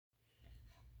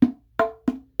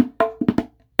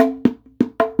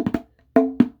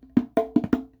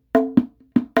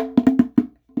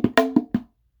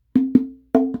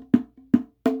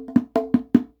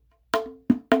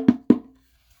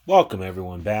Welcome,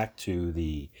 everyone, back to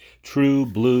the True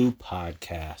Blue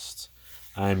Podcast.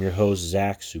 I'm your host,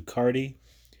 Zach Sucardi.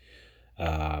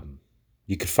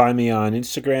 You can find me on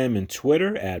Instagram and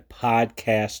Twitter at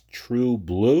Podcast True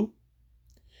Blue.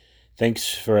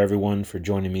 Thanks for everyone for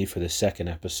joining me for the second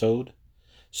episode.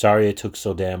 Sorry it took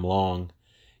so damn long.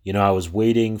 I was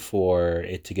waiting for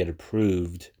it to get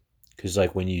approved because,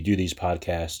 when you do these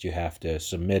podcasts, you have to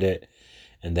submit it.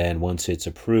 And then once it's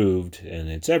approved, and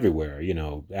it's everywhere,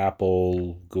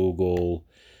 Apple, Google,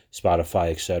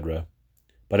 Spotify, etc.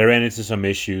 But I ran into some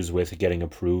issues with getting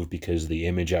approved because the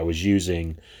image I was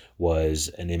using was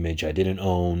an image I didn't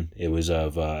own. It was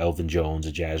of Elvin Jones,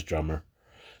 a jazz drummer.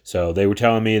 So they were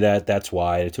telling me that that's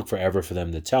why. It took forever for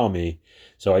them to tell me.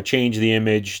 So I changed the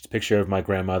image. It's a picture of my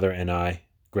grandmother and I.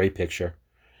 Great picture.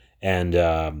 And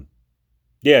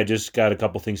just got a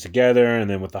couple things together, and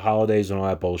then with the holidays and all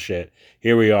that bullshit,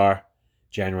 here we are,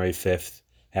 January 5th.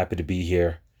 Happy to be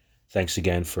here. Thanks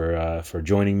again for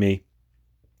joining me.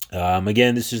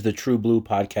 Again, this is the True Blue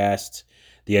Podcast.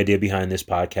 The idea behind this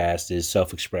podcast is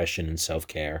self-expression and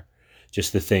self-care.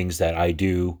 Just the things that I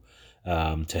do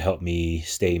to help me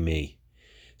stay me.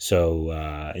 So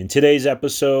in today's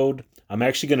episode, I'm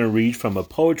actually going to read from a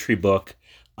poetry book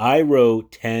I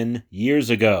wrote 10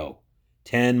 years ago.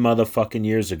 10 motherfucking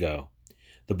years ago.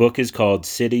 The book is called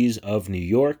Cities of New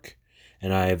York,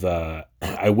 and I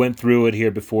went through it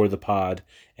here before the pod,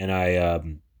 and I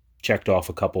checked off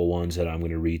a couple ones that I'm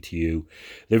going to read to you.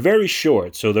 They're very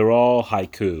short, so they're all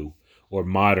haiku, or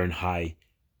modern haiku,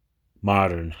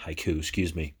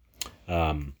 excuse me.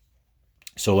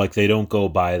 So they don't go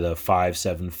by the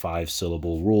 5-7-5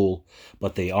 syllable rule,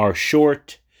 but they are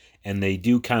short. And they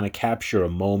do kind of capture a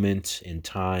moment in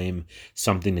time,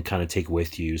 something to kind of take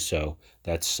with you. So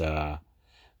that's a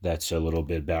little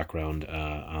bit of background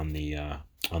on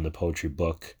the poetry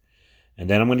book. And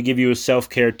then I'm going to give you a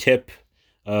self-care tip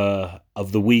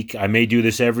of the week. I may do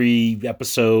this every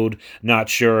episode, not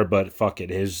sure, but fuck it.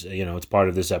 It's part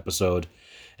of this episode.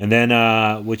 And then,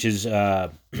 after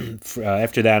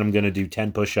that, I'm going to do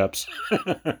 10 push-ups,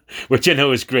 which I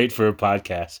know is great for a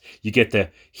podcast. You get to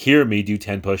hear me do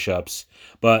 10 push-ups.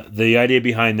 But the idea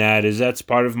behind that is that's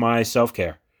part of my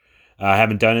self-care. I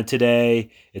haven't done it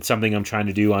today. It's something I'm trying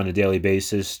to do on a daily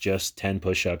basis, just 10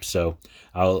 push-ups. So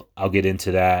I'll get into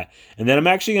that. And then I'm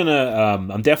actually going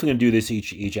to, I'm definitely going to do this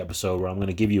each episode where I'm going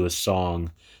to give you a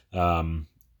song,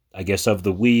 I guess, of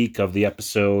the week, of the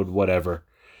episode, whatever.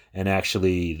 And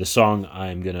actually, the song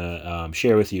I'm going to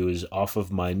share with you is off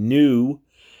of my new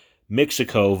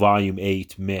Mixico Volume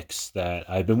 8 mix that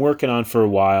I've been working on for a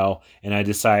while, and I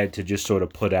decided to just sort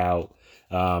of put out.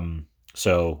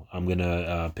 So I'm going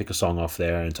to pick a song off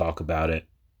there and talk about it.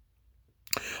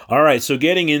 All right, so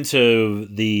getting into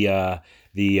the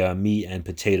meat and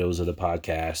potatoes of the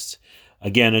podcast.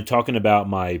 Again, I'm talking about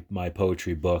my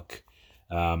poetry book.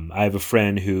 I have a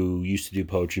friend who used to do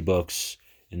poetry books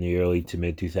in the early to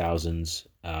mid 2000s,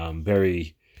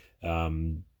 very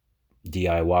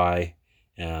DIY,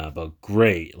 but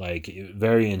great,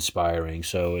 very inspiring.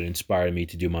 So it inspired me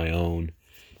to do my own.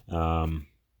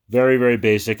 Very, very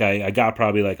basic. I got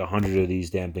probably 100 of these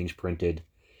damn things printed,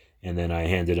 and then I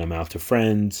handed them out to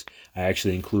friends. I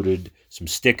actually included some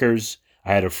stickers.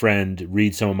 I had a friend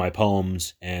read some of my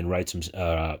poems and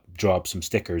draw up some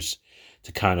stickers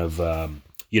to kind of,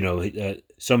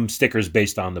 some stickers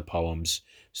based on the poems.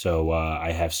 So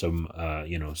I have some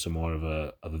more of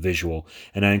a visual.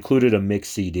 And I included a mix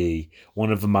CD, one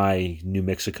of my new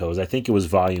Mexicos. I think it was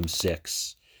Volume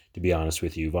 6, to be honest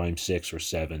with you, Volume 6 or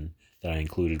 7 that I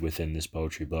included within this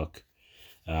poetry book.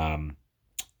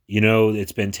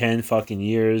 It's been 10 fucking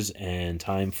years and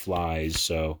time flies.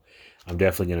 So I'm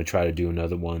definitely going to try to do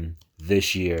another one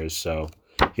this year. So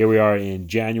here we are in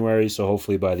January, so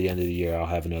hopefully by the end of the year I'll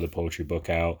have another poetry book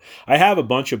out. I have a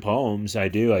bunch of poems, I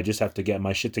do. I just have to get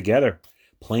my shit together.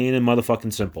 Plain and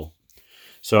motherfucking simple.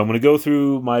 So I'm going to go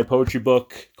through my poetry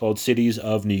book called Cities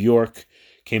of New York.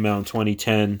 Came out in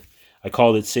 2010. I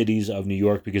called it Cities of New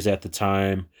York because at the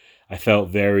time I felt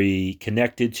very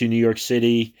connected to New York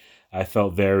City. I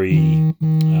felt very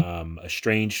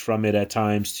estranged from it at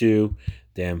times too.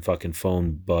 Damn fucking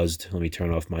phone buzzed. Let me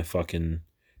turn off my fucking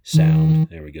sound.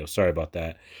 There we go. Sorry about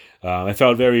that. I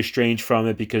felt very estranged from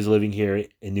it because living here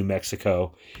in New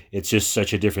Mexico, it's just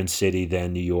such a different city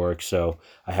than New York. So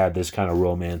I had this kind of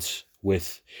romance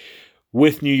with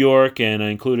New York, and I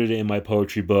included it in my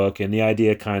poetry book. And the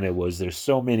idea kind of was there's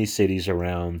so many cities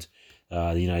around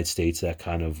the United States that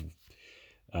kind of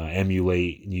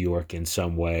emulate New York in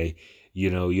some way.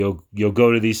 You'll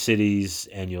go to these cities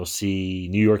and you'll see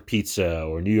New York pizza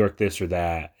or New York this or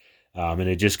that. And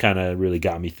it just kind of really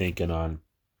got me thinking on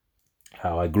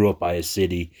how I grew up by a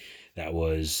city that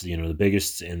was, the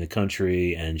biggest in the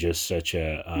country and just such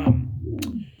a.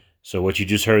 So what you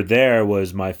just heard there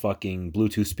was my fucking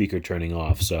Bluetooth speaker turning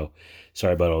off. So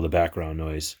sorry about all the background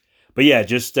noise. But yeah,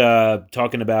 just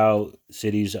talking about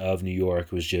cities of New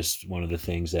York was just one of the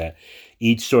things that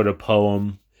each sort of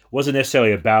poem wasn't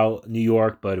necessarily about New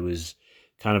York, but it was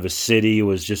kind of a city. It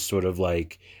was just sort of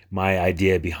like my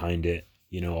idea behind it.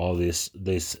 All this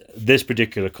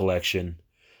particular collection.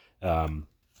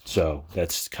 So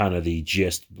that's kind of the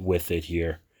gist with it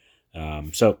here.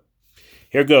 So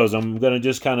here goes. I'm going to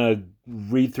just kind of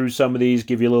read through some of these,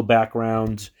 give you a little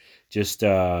background. Just,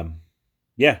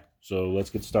 yeah. So let's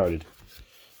get started.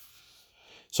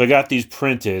 So I got these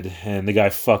printed, and the guy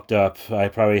fucked up. I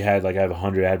have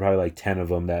 100. I had probably like 10 of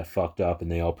them that fucked up,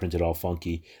 and they all printed all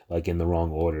funky, like in the wrong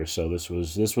order. So this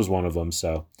was one of them.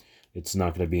 So it's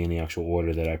not going to be in the actual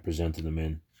order that I presented them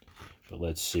in. But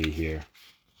let's see here.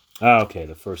 Okay,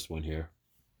 the first one here.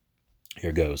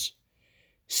 Here goes.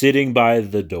 Sitting by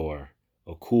the door,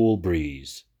 a cool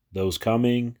breeze. Those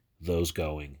coming, those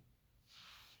going.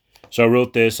 So I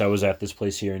wrote this. I was at this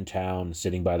place here in town,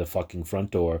 sitting by the fucking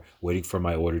front door, waiting for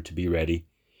my order to be ready.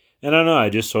 And I don't know, I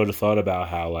just sort of thought about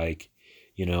how, I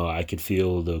could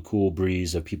feel the cool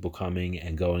breeze of people coming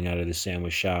and going out of the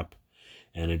sandwich shop.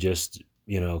 And it just,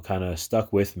 kind of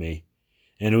stuck with me.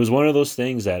 And it was one of those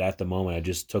things that at the moment I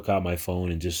just took out my phone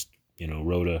and just,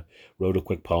 wrote a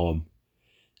quick poem.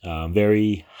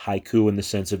 Very haiku in the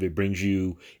sense of it brings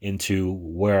you into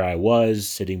where I was,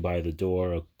 sitting by the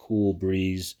door, a cool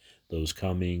breeze, those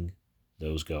coming,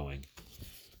 those going.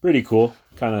 Pretty cool.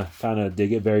 Kind of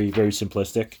dig it. Very, very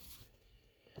simplistic.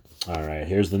 All right,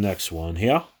 here's the next one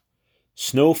here.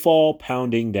 Snowfall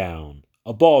pounding down,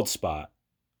 a bald spot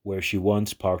where she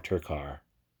once parked her car.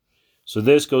 So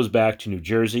this goes back to New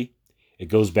Jersey. It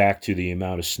goes back to the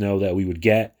amount of snow that we would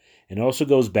get. And it also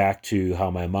goes back to how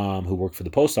my mom, who worked for the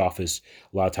post office,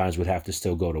 a lot of times would have to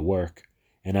still go to work.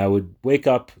 And I would wake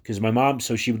up, because my mom,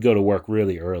 so she would go to work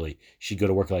really early. She'd go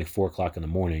to work at like 4 o'clock in the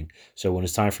morning. So when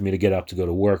it's time for me to get up to go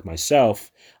to work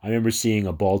myself, I remember seeing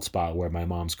a bald spot where my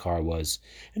mom's car was.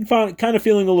 And kind of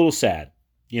feeling a little sad,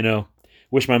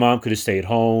 Wish my mom could have stayed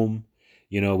home.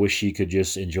 Wish she could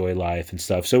just enjoy life and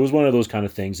stuff. So it was one of those kind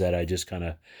of things that I just kind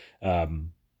of,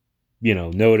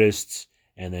 noticed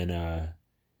and then,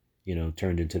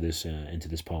 turned into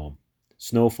this poem.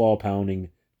 Snowfall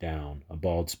pounding down, a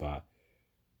bald spot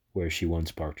where she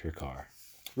once parked her car.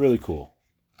 Really cool.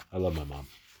 I love my mom.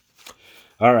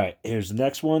 All right, here's the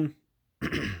next one.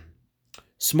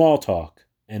 Small talk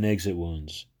and exit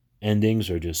wounds. Endings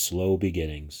are just slow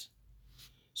beginnings.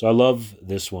 So I love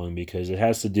this one because it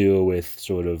has to do with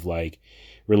sort of like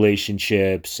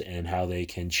relationships and how they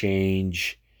can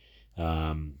change,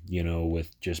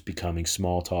 with just becoming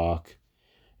small talk.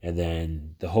 And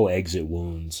then the whole exit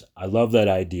wounds. I love that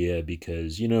idea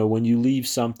because, when you leave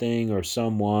something or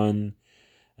someone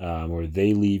or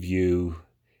they leave you,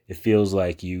 it feels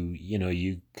like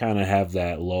you kind of have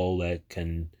that lull that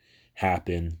can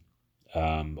happen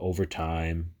over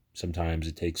time. Sometimes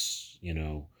it takes,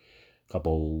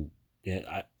 couple.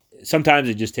 Yeah, sometimes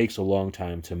it just takes a long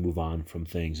time to move on from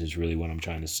things is really what I'm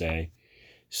trying to say.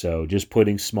 So just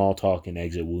putting small talk and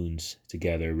exit wounds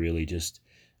together really just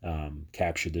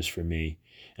captured this for me.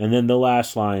 And then the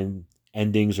last line,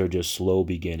 endings are just slow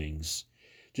beginnings.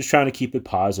 Just trying to keep it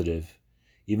positive.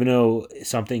 Even though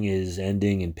something is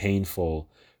ending and painful,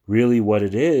 really what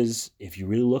it is, if you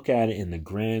really look at it in the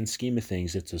grand scheme of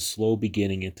things, it's a slow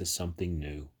beginning into something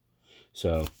new.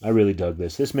 So I really dug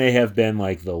this. This may have been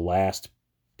like the last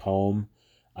poem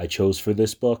I chose for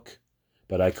this book,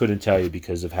 but I couldn't tell you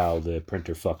because of how the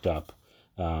printer fucked up.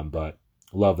 But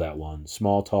love that one.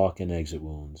 Small talk and exit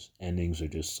wounds. Endings are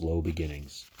just slow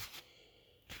beginnings.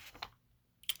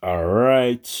 All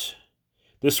right.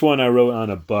 This one I wrote on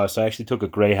a bus. I actually took a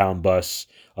Greyhound bus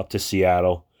up to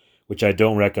Seattle, which I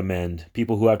don't recommend.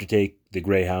 People who have to take the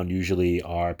Greyhound usually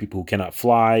are people who cannot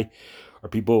fly or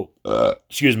people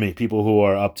who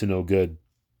are up to no good.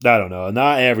 I don't know.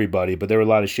 Not everybody, but there were a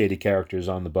lot of shady characters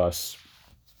on the bus.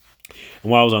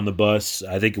 And while I was on the bus,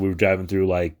 I think we were driving through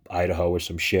like Idaho or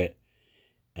some shit.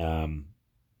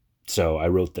 So I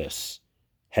wrote this.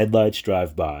 Headlights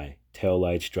drive by,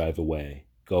 taillights drive away,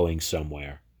 going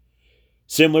somewhere.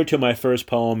 Similar to my first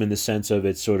poem in the sense of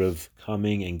it's sort of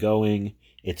coming and going,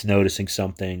 it's noticing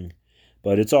something,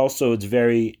 but it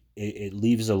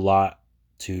leaves a lot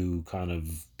to kind of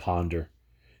ponder,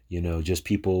 just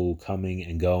people coming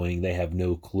and going. They have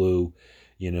no clue,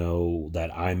 that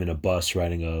I'm in a bus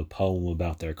writing a poem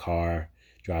about their car,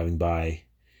 driving by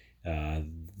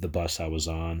the bus I was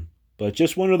on. But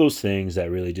just one of those things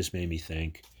that really just made me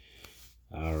think.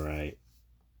 All right.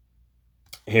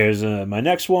 Here's my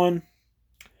next one.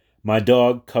 My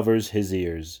dog covers his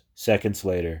ears. Seconds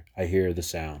later, I hear the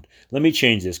sound. Let me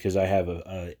change this because I have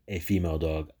a female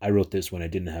dog. I wrote this when I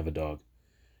didn't have a dog.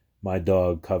 My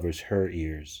dog covers her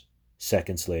ears.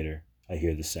 Seconds later, I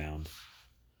hear the sound.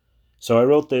 So I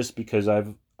wrote this because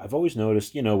I've always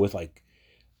noticed, with like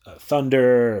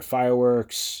thunder,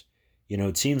 fireworks,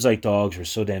 it seems like dogs are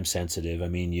so damn sensitive. I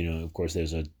mean, of course,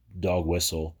 there's a dog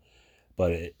whistle,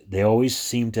 but they always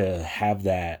seem to have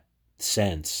that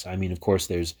sense. I mean, of course,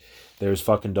 there's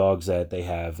fucking dogs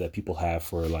that people have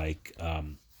for like,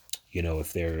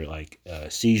 if they're like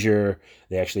seizure.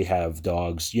 They actually have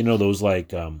dogs. Those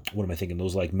like what am I thinking?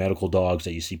 Those like medical dogs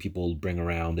that you see people bring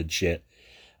around and shit.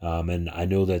 And I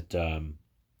know that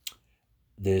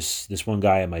this one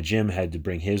guy at my gym had to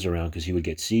bring his around because he would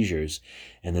get seizures,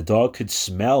 and the dog could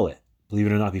smell it. Believe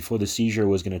it or not, before the seizure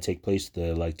was going to take place,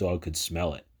 the like dog could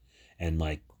smell it, and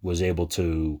like was able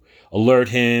to alert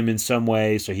him in some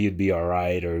way so he would be all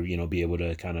right, or be able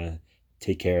to kind of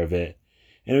take care of it.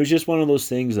 And it was just one of those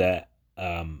things that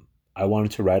I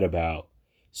wanted to write about.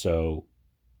 So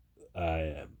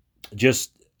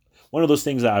just one of those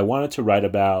things that I wanted to write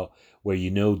about, where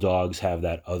dogs have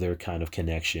that other kind of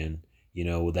connection,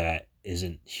 that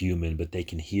isn't human, but they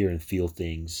can hear and feel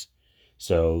things.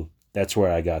 So that's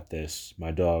where I got this. My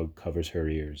dog covers her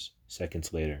ears.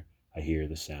 Seconds later, I hear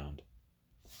the sound.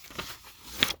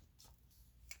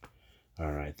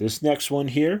 All right, this next one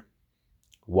here,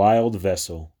 wild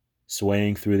vessel,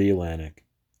 swaying through the Atlantic,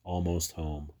 almost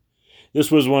home. This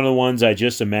was one of the ones I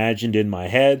just imagined in my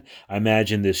head. I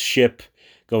imagined this ship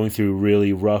going through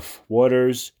really rough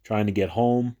waters, trying to get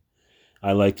home.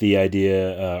 I like the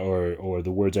idea, or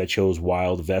the words I chose,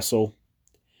 wild vessel,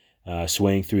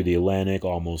 swaying through the Atlantic,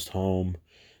 almost home.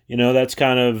 That's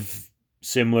kind of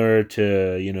similar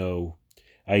to,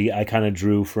 I kind of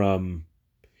drew from,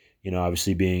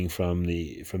 obviously being from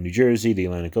New Jersey, the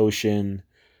Atlantic Ocean,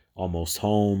 almost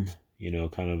home,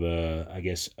 kind of I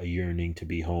guess a yearning to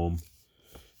be home.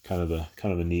 Kind of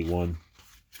a neat one.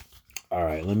 All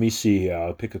right, let me see here.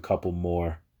 I'll pick a couple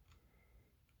more.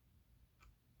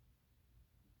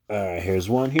 All right, here's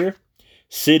one here.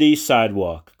 City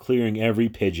sidewalk, clearing every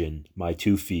pigeon, my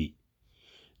 2 feet.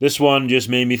 This one just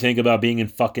made me think about being in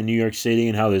fucking New York City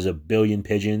and how there's a billion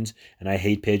pigeons, and I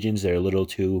hate pigeons. They're a little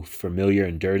too familiar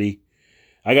and dirty.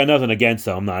 I got nothing against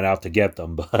them. I'm not out to get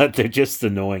them, but they're just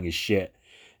annoying as shit,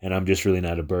 and I'm just really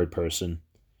not a bird person.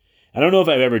 I don't know if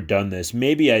I've ever done this.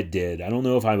 Maybe I did. I don't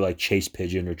know if I like chase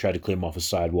pigeon or try to clear them off a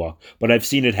sidewalk, but I've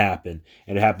seen it happen,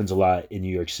 and it happens a lot in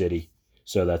New York City.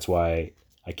 So that's why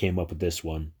I came up with this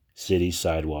one. City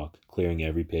sidewalk, clearing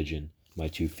every pigeon, my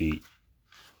 2 feet.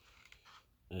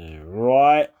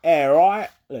 All right.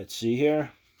 Let's see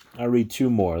here. I'll read 2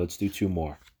 more. Let's do 2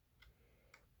 more.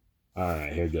 All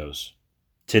right, here goes.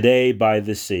 Today by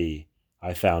the sea,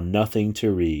 I found nothing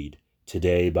to read.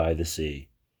 Today by the sea.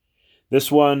 This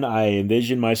one, I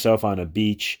envision myself on a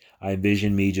beach. I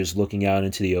envision me just looking out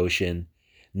into the ocean,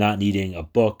 not needing a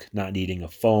book, not needing a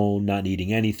phone, not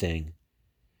needing anything.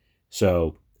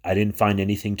 So I didn't find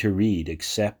anything to read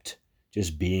except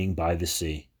just being by the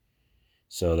sea.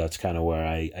 So that's kind of where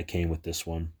I came with this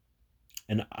one.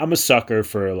 And I'm a sucker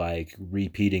for like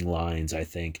repeating lines, I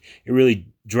think. It really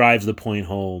drives the point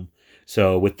home.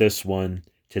 So with this one,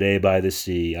 today by the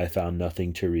sea, I found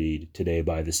nothing to read. Today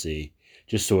by the sea.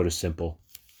 Just sort of simple.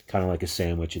 Kind of like a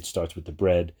sandwich. It starts with the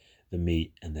bread, the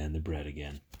meat, and then the bread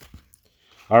again.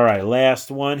 All right, last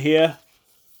one here.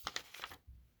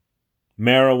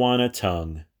 Marijuana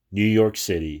tongue, New York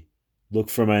City. Look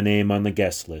for my name on the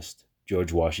guest list.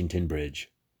 George Washington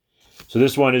Bridge. So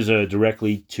this one is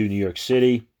directly to New York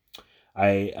City.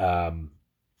 I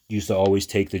used to always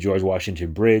take the George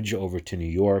Washington Bridge over to New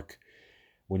York.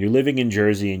 When you're living in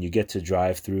Jersey and you get to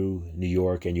drive through New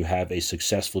York and you have a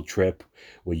successful trip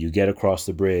where you get across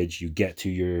the bridge, you get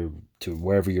to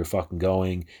wherever you're fucking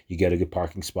going, you get a good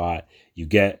parking spot, you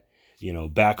get,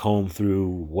 back home through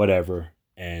whatever,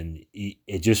 and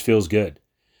it just feels good.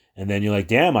 And then you're like,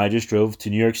 damn, I just drove to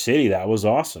New York City. That was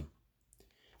awesome.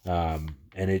 And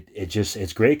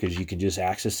it's great because you can just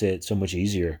access it so much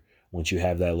easier once you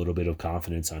have that little bit of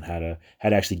confidence on how to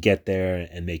actually get there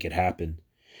and make it happen.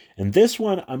 And this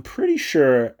one, I'm pretty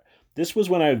sure this was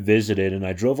when I visited and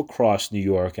I drove across New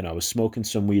York and I was smoking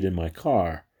some weed in my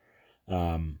car.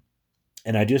 And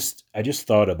I just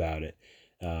thought about it.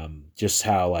 Just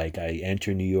how like I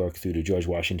enter New York through the George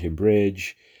Washington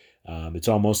Bridge. It's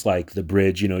almost like the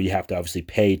bridge, you have to obviously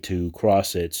pay to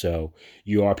cross it. So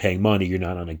you are paying money. You're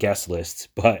not on a guest list,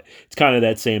 but it's kind of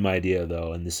that same idea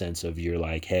though, in the sense of you're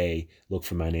like, hey, look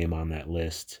for my name on that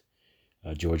list.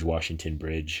 George Washington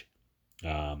Bridge.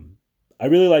 I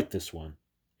really like this one.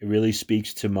 It really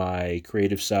speaks to my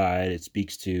creative side. It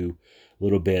speaks to a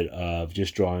little bit of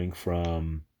just drawing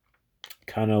from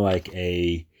kind of like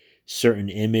a certain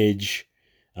image.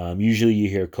 Usually you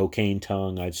hear cocaine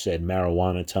tongue. I've said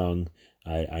marijuana tongue.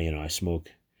 I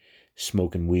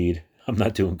smoking weed. I'm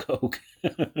not doing coke.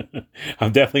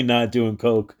 I'm definitely not doing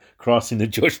coke crossing the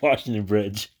George Washington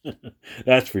Bridge.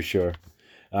 That's for sure.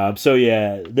 So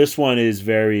yeah, this one is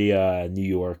very New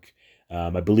York.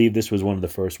 I believe this was one of the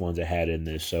first ones I had in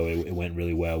this, so it went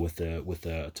really well with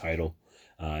the title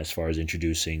as far as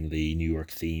introducing the New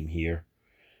York theme here.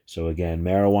 So again,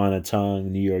 Marijuana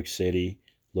Tongue, New York City.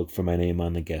 Look for my name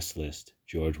on the guest list,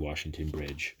 George Washington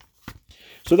Bridge.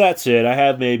 So that's it. I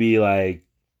have maybe like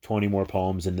 20 more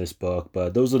poems in this book,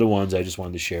 but those are the ones I just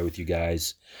wanted to share with you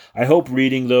guys. I hope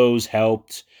reading those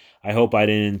helped. I hope I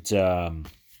didn't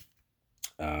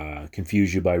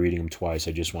confuse you by reading them twice.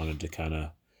 I just wanted to kind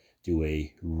of do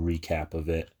a recap of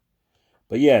it.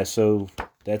 But yeah, so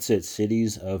that's it.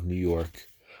 Cities of New York.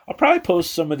 I'll probably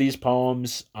post some of these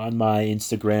poems on my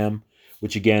Instagram,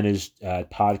 which again is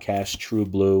podcast True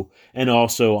Blue, and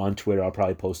also on Twitter. I'll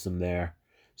probably post them there.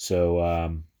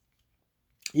 So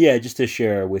yeah, just to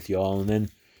share with y'all. And then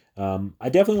I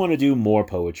definitely want to do more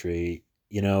poetry.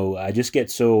 You know, I just get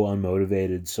so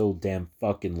unmotivated, so damn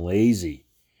fucking lazy.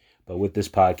 But with this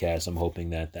podcast, I'm hoping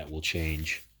that will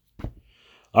change.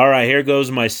 All right, here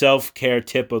goes my self-care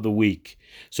tip of the week.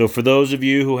 So for those of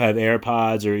you who have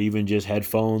AirPods or even just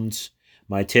headphones,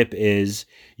 my tip is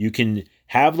you can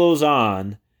have those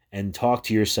on and talk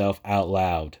to yourself out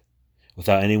loud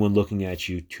without anyone looking at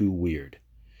you too weird.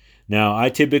 Now, I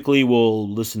typically will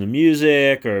listen to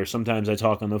music or sometimes I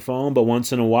talk on the phone, but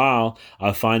once in a while,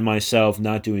 I'll find myself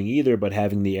not doing either, but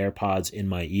having the AirPods in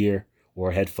my ear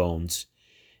or headphones.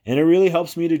 And it really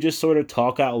helps me to just sort of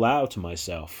talk out loud to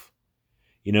myself.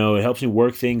 You know, it helps me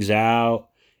work things out,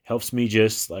 helps me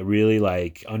just really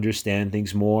like understand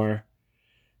things more.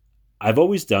 I've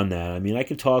always done that. I mean, I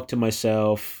can talk to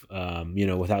myself,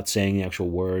 without saying the actual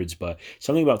words, but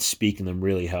something about speaking them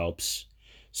really helps.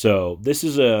 So this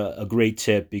is a great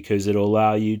tip because it'll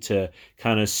allow you to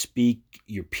kind of speak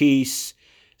your piece,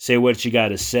 say what you got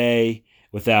to say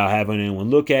without having anyone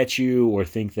look at you or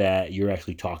think that you're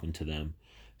actually talking to them.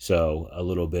 So a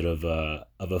little bit of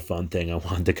a fun thing I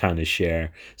wanted to kind of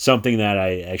share. Something that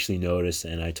I actually noticed,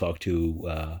 and I talked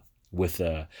to with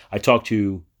a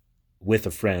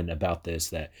friend about this,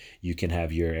 that you can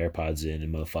have your AirPods in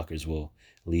and motherfuckers will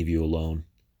leave you alone.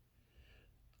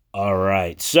 All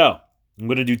right, so I'm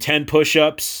gonna do 10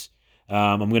 push-ups.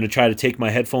 I'm gonna try to take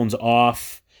my headphones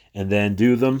off and then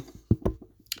do them,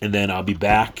 and then I'll be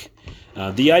back.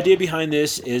 The idea behind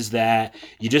this is that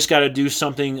you just got to do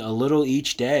something a little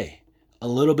each day, a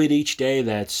little bit each day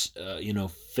that's,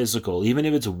 physical, even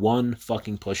if it's one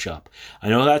fucking push-up. I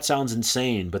know that sounds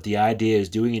insane, but the idea is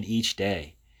doing it each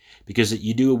day. Because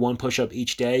you do one push-up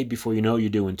each day, before you know you're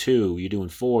doing 2, you're doing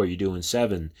 4, you're doing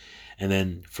 7. And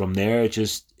then from there,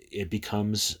 it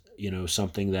becomes,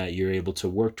 something that you're able to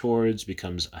work towards,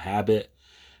 becomes a habit.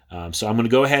 So I'm going to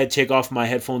go ahead, take off my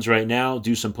headphones right now,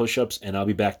 do some push-ups, and I'll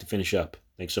be back to finish up.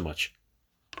 Thanks so much.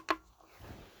 2,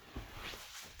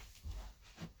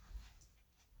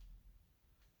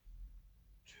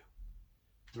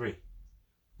 3,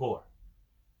 4,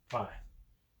 5,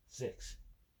 6,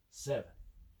 7,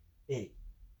 8,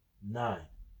 9,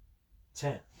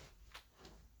 10.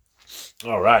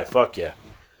 All right, fuck yeah.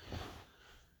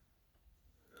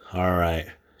 All right.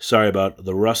 Sorry about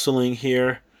the rustling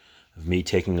here of me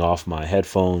taking off my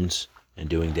headphones and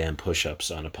doing damn push-ups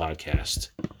on a podcast.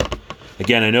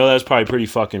 Again, I know that's probably pretty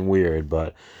fucking weird, but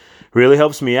it really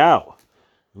helps me out.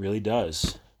 It really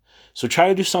does. So try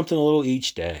to do something a little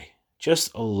each day.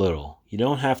 Just a little. You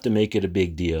don't have to make it a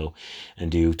big deal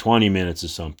and do 20 minutes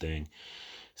of something,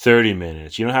 30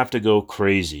 minutes. You don't have to go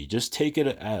crazy. Just take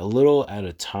it a little at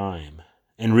a time.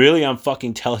 And really, I'm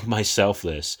fucking telling myself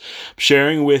this. I'm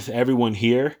sharing with everyone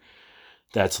here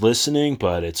that's listening,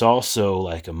 but it's also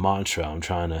like a mantra I'm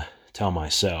trying to tell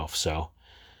myself. So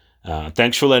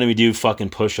thanks for letting me do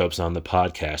fucking push-ups on the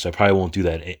podcast. I probably won't do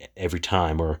that every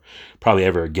time or probably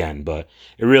ever again, but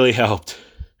it really helped.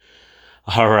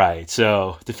 All right,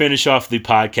 so to finish off the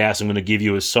podcast, I'm going to give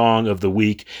you a song of the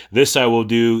week. This I will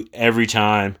do every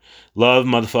time. Love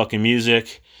motherfucking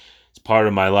music. It's part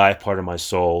of my life, part of my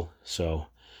soul. So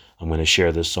I'm going to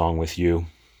share this song with you.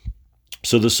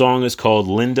 So the song is called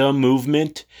Linda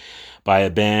Movement by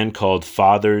a band called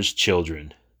Father's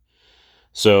Children.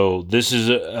 So this is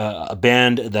a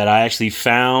band that I actually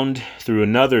found through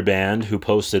another band who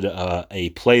posted a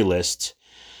playlist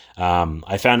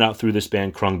I found out through this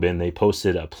band Krungbin, they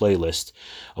posted a playlist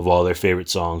of all their favorite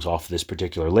songs off this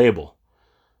particular label.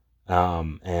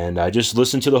 And I just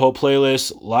listened to the whole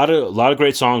playlist. A lot of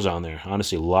great songs on there.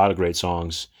 Honestly, a lot of great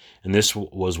songs. And this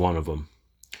was one of them.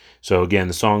 So again,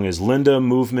 the song is Linda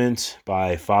Movement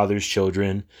by Father's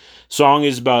Children. Song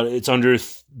is it's under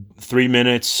 3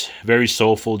 minutes, very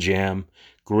soulful jam,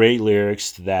 great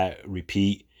lyrics that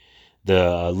repeat.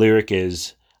 The lyric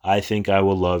is, I think I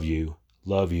will love you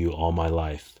all my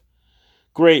life.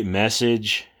 Great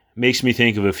message. Makes me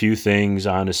think of a few things,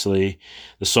 honestly.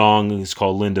 The song is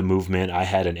called Linda Movement. I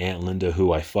had an Aunt Linda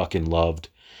who I fucking loved.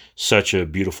 Such a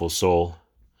beautiful soul.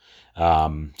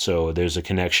 So there's a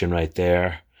connection right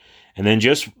there. And then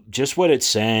just what it's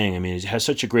saying. I mean, it has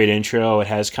such a great intro. It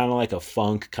has kind of like a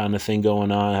funk kind of thing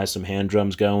going on. It has some hand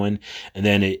drums going. And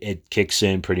then it kicks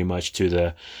in pretty much to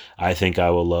the, I think I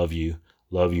will love you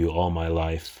all my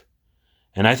life.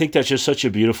 And I think that's just such a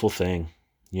beautiful thing.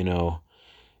 You know,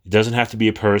 it doesn't have to be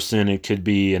a person. It could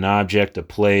be an object, a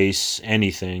place,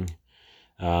 anything.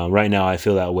 Right now, I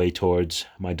feel that way towards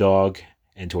my dog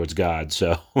and towards God.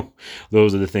 So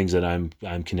those are the things that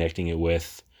I'm connecting it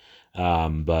with.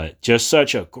 But just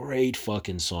such a great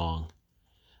fucking song.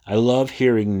 I love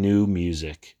hearing new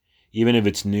music, even if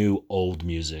it's new old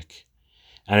music.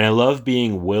 And I love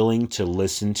being willing to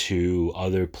listen to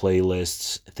other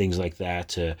playlists, things like that,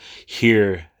 to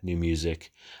hear new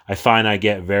music. I find I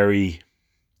get very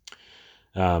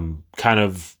kind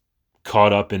of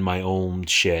caught up in my own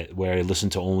shit where I listen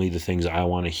to only the things I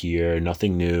want to hear,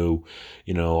 nothing new,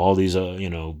 all these,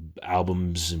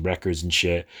 albums and records and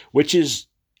shit, which is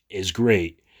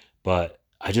great. But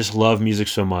I just love music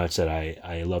so much that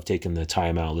I love taking the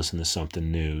time out, listening to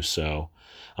something new. So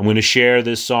I'm going to share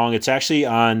this song. It's actually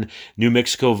on New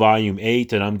Mexico Volume 8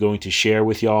 that I'm going to share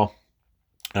with y'all.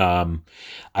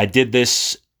 I did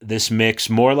this mix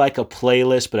more like a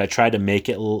playlist, but I tried to make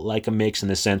it like a mix in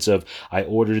the sense of I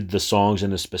ordered the songs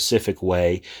in a specific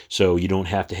way, so you don't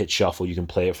have to hit shuffle. You can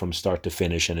play it from start to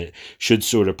finish, and it should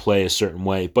sort of play a certain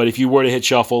way. But if you were to hit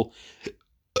shuffle,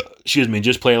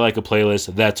 just play it like a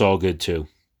playlist, that's all good too.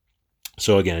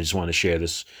 So again, I just want to share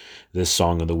this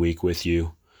song of the week with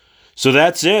you. So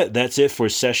that's it. That's it for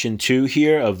session 2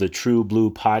 here of the True Blue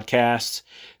podcast.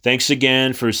 Thanks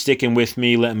again for sticking with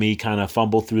me. Let me kind of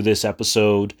fumble through this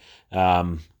episode.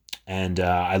 And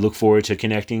I look forward to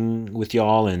connecting with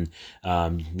y'all and,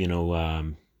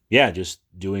 just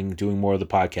doing more of the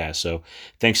podcast. So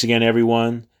thanks again,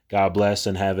 everyone. God bless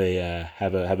and have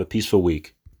a peaceful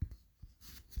week.